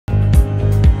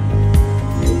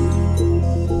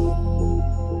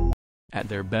At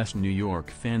their best, New York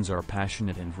fans are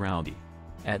passionate and rowdy.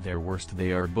 At their worst,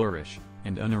 they are boorish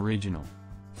and unoriginal.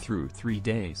 Through 3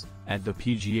 days, at the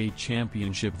PGA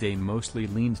Championship, they mostly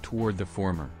leaned toward the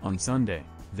former. On Sunday,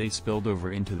 they spilled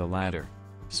over into the latter,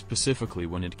 specifically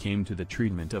when it came to the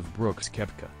treatment of Brooks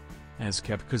Koepka. As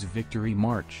Koepka's victory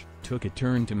march took a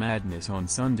turn to madness on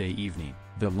Sunday evening,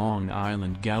 the Long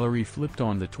Island gallery flipped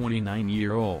on the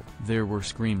 29-year-old. There were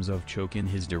screams of choke in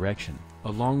his direction,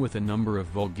 along with a number of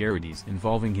vulgarities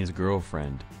involving his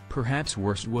girlfriend. Perhaps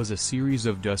worst was a series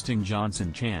of Dustin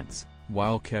Johnson chants,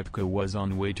 while Koepka was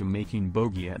on way to making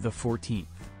bogey at the 14th.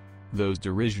 Those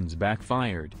derisions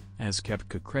backfired, as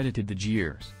Koepka credited the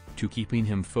jeers to keeping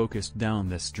him focused down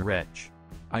the stretch.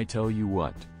 "I tell you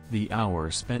what, the hour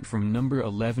spent from number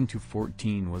 11 to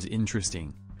 14 was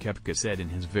interesting," Koepka said in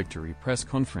his victory press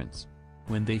conference.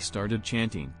 "When they started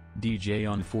chanting DJ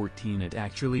on 14, it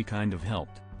actually kind of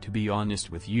helped, to be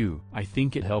honest with you. I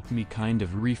think it helped me kind of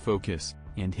refocus,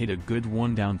 and hit a good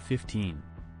one down 15.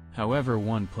 However,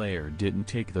 one player didn't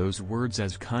take those words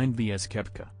as kindly as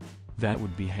Koepka. That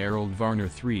would be Varner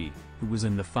III, who was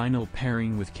in the final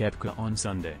pairing with Koepka on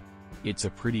Sunday. It's a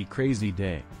pretty crazy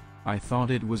day. I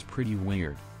thought it was pretty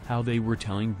weird how they were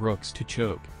telling Brooks to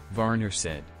choke," Varner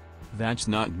said. "That's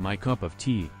not my cup of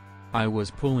tea. I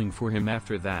was pulling for him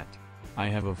after that. I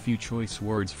have a few choice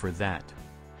words for that.